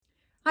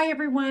Hi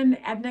everyone,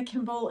 Edna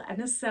Kimble,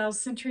 Edna Sells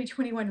Century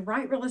 21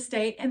 Right Real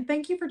Estate, and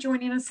thank you for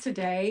joining us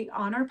today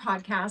on our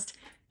podcast,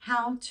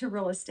 How to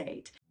Real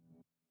Estate.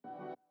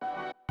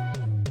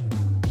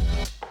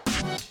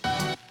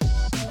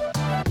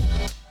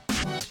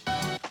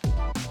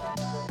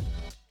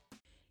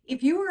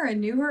 If you are a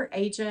newer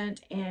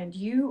agent and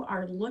you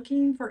are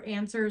looking for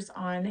answers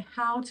on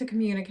how to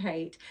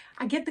communicate,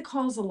 I get the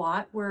calls a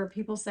lot where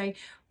people say,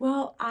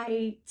 well,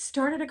 I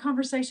started a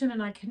conversation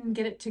and I couldn't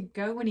get it to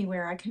go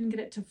anywhere. I couldn't get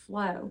it to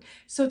flow.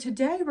 So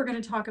today we're going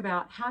to talk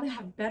about how to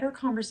have better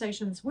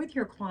conversations with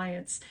your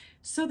clients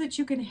so that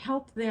you can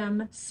help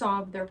them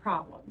solve their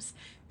problems.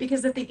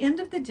 Because at the end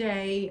of the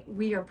day,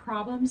 we are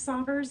problem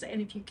solvers.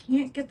 And if you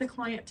can't get the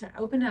client to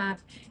open up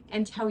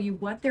and tell you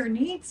what their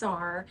needs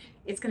are,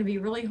 it's going to be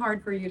really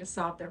hard for you to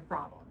solve their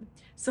problem.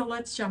 So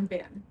let's jump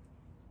in.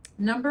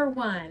 Number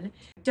one,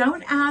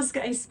 don't ask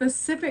a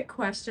specific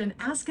question,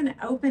 ask an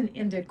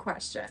open-ended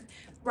question.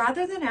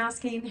 Rather than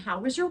asking, how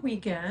was your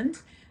weekend?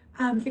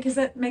 Because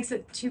that makes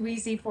it too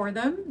easy for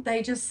them.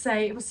 They just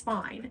say it was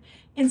fine.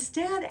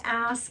 Instead,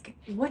 ask,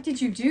 what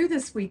did you do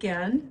this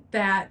weekend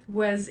that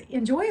was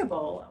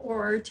enjoyable?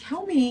 Or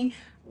tell me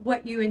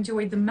what you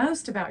enjoyed the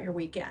most about your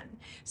weekend.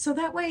 So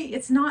that way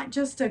it's not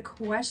just a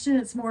question,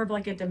 it's more of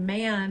like a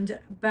demand,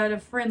 but a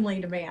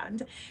friendly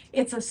demand.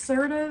 It's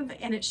assertive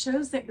and it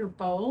shows that you're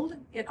bold.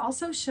 It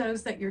also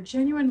shows that you're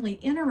genuinely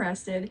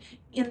interested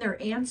in their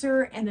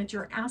answer and that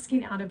you're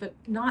asking out of it,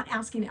 not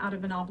asking out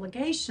of an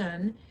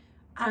obligation,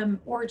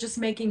 or just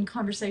making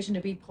conversation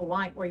to be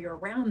polite while you're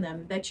around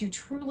them, that you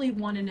truly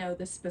want to know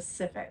the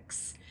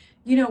specifics.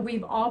 You know,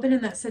 we've all been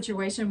in that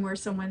situation where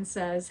someone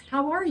says,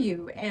 how are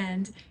you?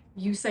 And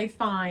you say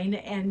fine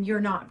and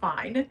you're not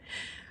fine.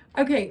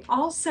 Okay,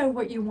 also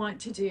what you want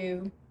to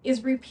do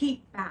is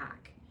repeat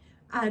back.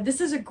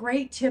 This is a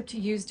great tip to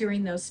use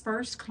during those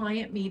first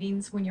client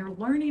meetings when you're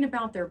learning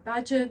about their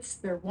budgets,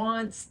 their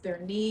wants, their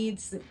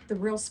needs, the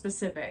real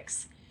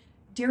specifics.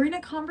 During a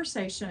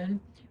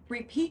conversation,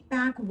 repeat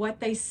back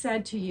what they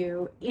said to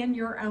you in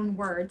your own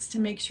words to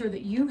make sure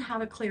that you have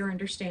a clear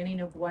understanding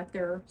of what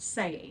they're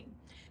saying.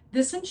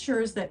 This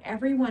ensures that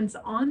everyone's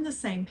on the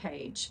same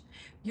page.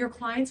 Your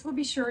clients will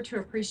be sure to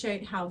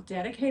appreciate how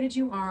dedicated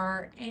you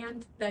are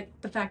and that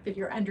the fact that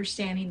you're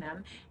understanding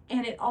them.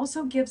 And it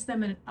also gives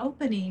them an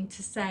opening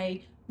to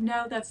say,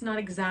 no, that's not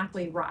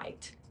exactly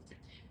right.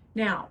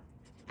 Now,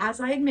 as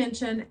I had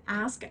mentioned,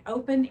 ask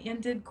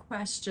open-ended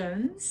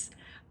questions.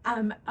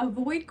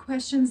 Avoid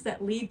questions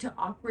that lead to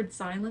awkward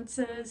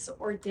silences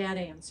or dead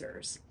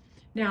answers.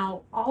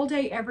 Now, all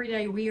day, every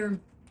day, we are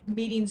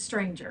meeting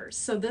strangers,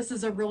 so this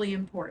is a really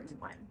important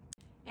one.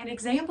 An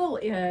example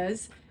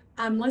is,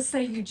 let's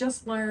say you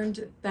just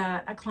learned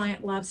that a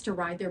client loves to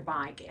ride their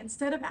bike.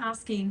 Instead of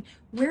asking,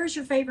 where's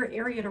your favorite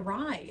area to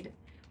ride?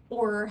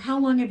 Or how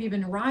long have you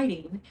been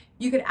riding?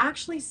 You could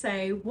actually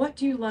say, what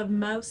do you love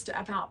most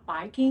about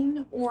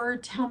biking? Or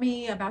tell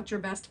me about your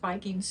best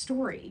biking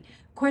story.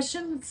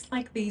 Questions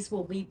like these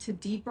will lead to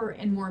deeper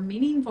and more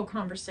meaningful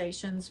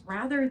conversations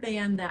rather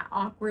than that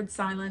awkward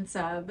silence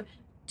of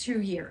 2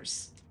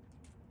 years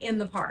in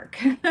the park.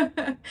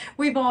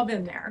 We've all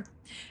been there.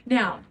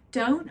 Now,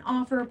 don't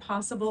offer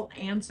possible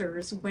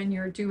answers when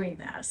you're doing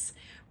this.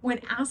 When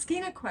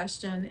asking a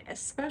question,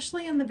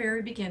 especially in the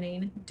very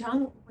beginning,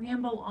 don't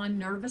ramble on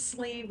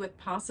nervously with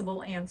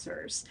possible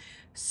answers.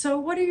 So,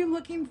 what are you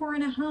looking for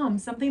in a home?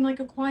 Something like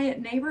a quiet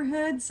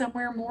neighborhood,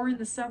 somewhere more in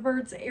the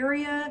suburbs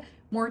area,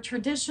 more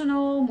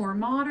traditional, more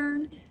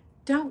modern?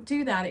 Don't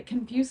do that. It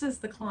confuses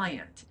the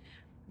client.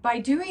 By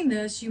doing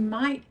this, you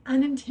might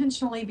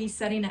unintentionally be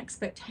setting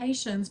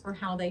expectations for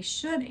how they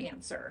should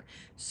answer.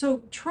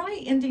 So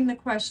try ending the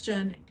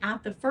question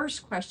at the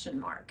first question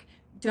mark.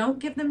 Don't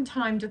give them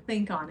time to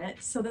think on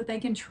it so that they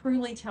can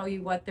truly tell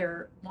you what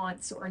their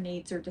wants or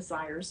needs or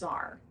desires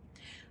are.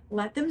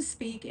 Let them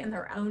speak in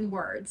their own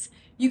words.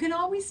 You can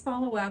always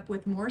follow up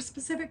with more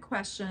specific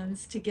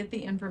questions to get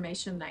the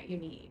information that you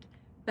need.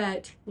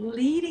 But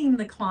leading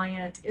the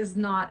client is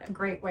not a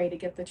great way to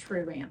get the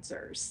true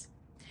answers.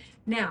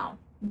 Now,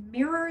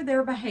 mirror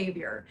their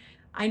behavior.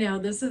 I know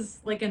this is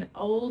like an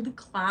old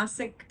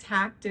classic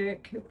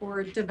tactic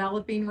for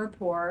developing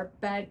rapport,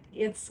 but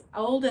it's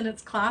old and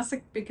it's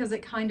classic because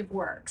it kind of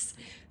works.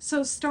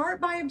 So start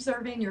by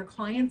observing your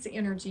client's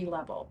energy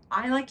level.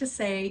 I like to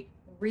say,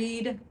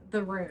 read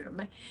the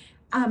room.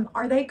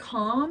 Are they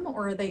calm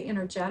or are they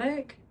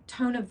energetic?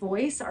 Tone of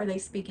voice, are they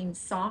speaking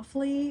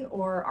softly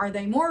or are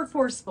they more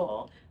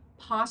forceful?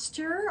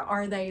 Posture,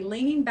 are they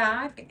leaning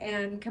back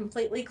and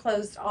completely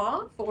closed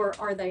off or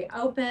are they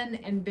open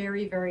and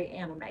very, very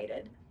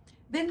animated?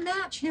 Then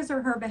match his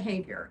or her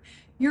behavior.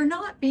 You're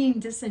not being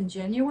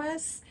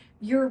disingenuous,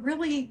 you're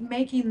really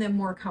making them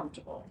more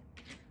comfortable.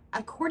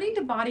 According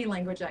to body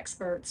language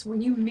experts, when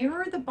you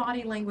mirror the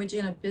body language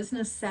in a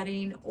business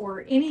setting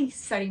or any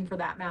setting for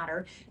that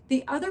matter,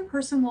 the other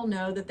person will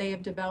know that they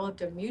have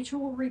developed a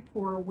mutual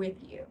rapport with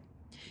you.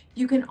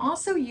 You can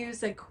also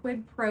use a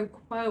quid pro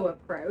quo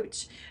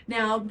approach.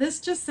 Now, this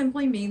just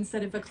simply means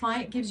that if a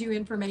client gives you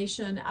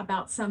information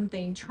about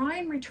something, try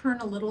and return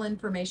a little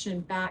information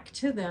back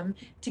to them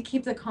to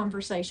keep the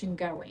conversation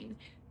going.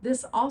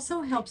 This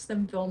also helps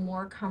them feel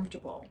more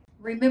comfortable.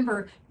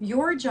 Remember,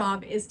 your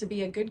job is to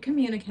be a good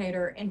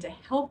communicator and to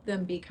help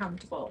them be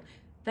comfortable.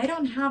 They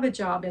don't have a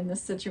job in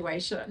this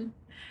situation.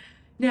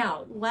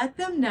 Now, let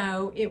them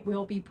know it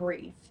will be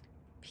brief.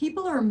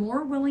 People are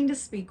more willing to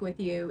speak with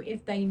you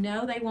if they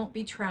know they won't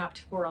be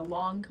trapped for a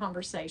long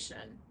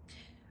conversation.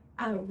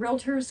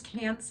 Realtors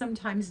can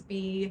sometimes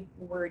be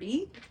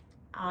wordy,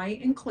 I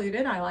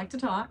included, I like to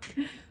talk.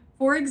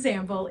 For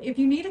example, if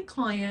you need a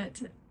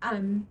client,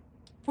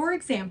 for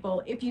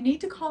example, if you need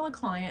to call a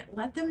client,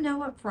 let them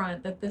know up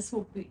front that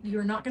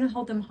you're not going to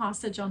hold them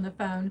hostage on the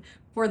phone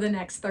for the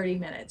next 30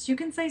 minutes. You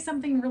can say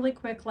something really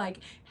quick like,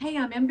 hey,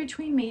 I'm in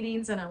between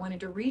meetings and I wanted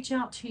to reach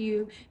out to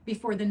you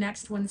before the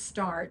next one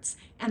starts,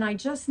 and I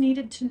just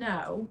needed to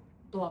know,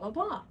 blah, blah,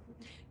 blah.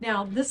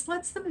 Now, this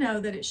lets them know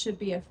that it should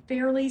be a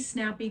fairly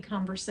snappy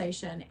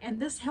conversation, and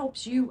this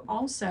helps you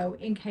also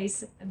in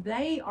case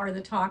they are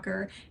the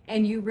talker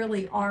and you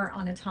really are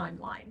on a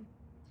timeline.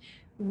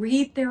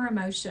 Read their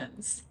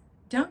emotions.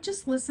 Don't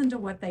just listen to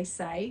what they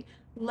say.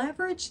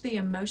 Leverage the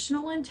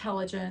emotional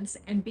intelligence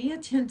and be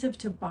attentive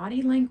to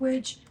body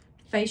language,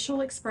 facial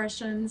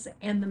expressions,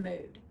 and the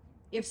mood.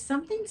 If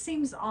something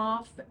seems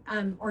off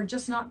or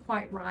just not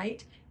quite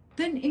right,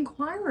 then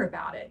inquire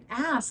about it.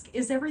 Ask,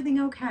 is everything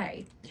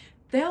okay?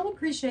 They'll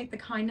appreciate the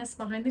kindness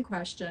behind the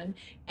question,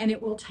 and it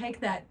will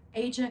take that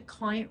agent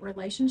client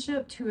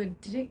relationship to a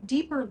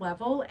deeper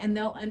level, and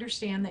they'll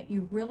understand that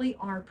you really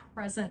are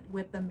present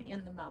with them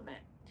in the moment.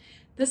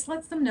 This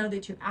lets them know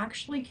that you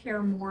actually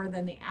care more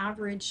than the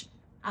average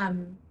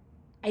um,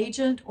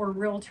 agent or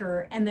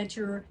realtor, and that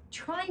you're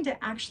trying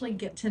to actually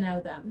get to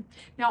know them.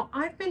 Now,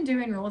 I've been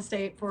doing real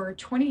estate for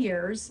 20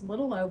 years, a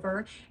little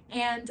over,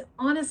 and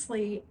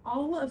honestly,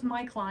 all of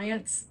my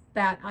clients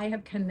that I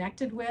have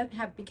connected with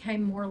have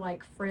become more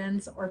like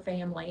friends or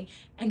family.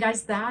 And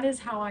guys, that is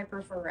how I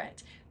prefer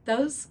it.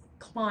 Those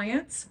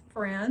clients,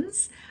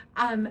 friends,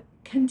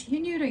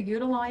 continue to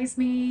utilize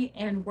me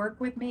and work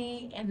with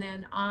me, and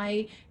then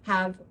I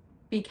have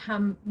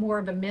become more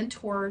of a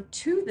mentor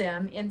to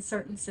them in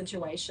certain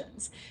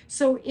situations.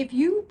 So if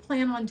you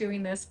plan on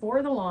doing this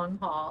for the long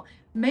haul,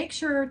 make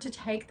sure to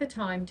take the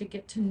time to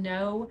get to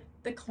know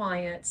the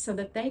client so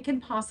that they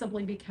can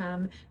possibly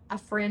become a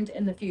friend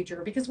in the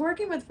future. Because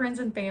working with friends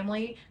and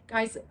family,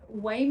 guys,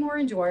 way more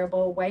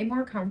enjoyable, way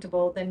more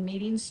comfortable than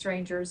meeting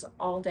strangers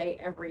all day,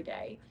 every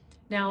day.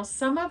 Now,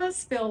 some of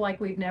us feel like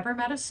we've never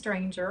met a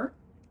stranger,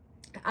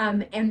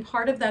 and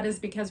part of that is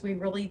because we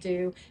really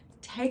do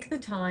take the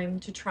time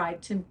to try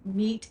to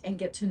meet and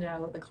get to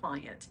know the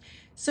client.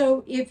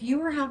 So if you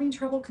are having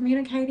trouble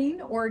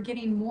communicating or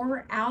getting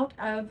more out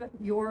of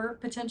your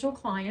potential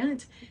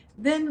client,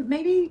 then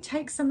maybe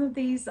take some of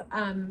these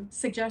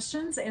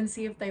suggestions and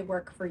see if they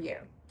work for you.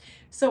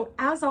 So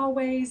as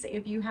always,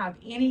 if you have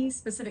any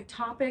specific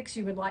topics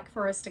you would like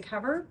for us to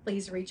cover,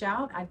 please reach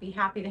out. I'd be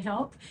happy to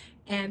help.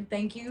 And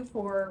thank you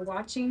for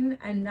watching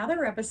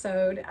another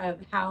episode of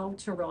How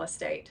to Real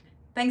Estate.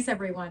 Thanks,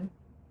 everyone.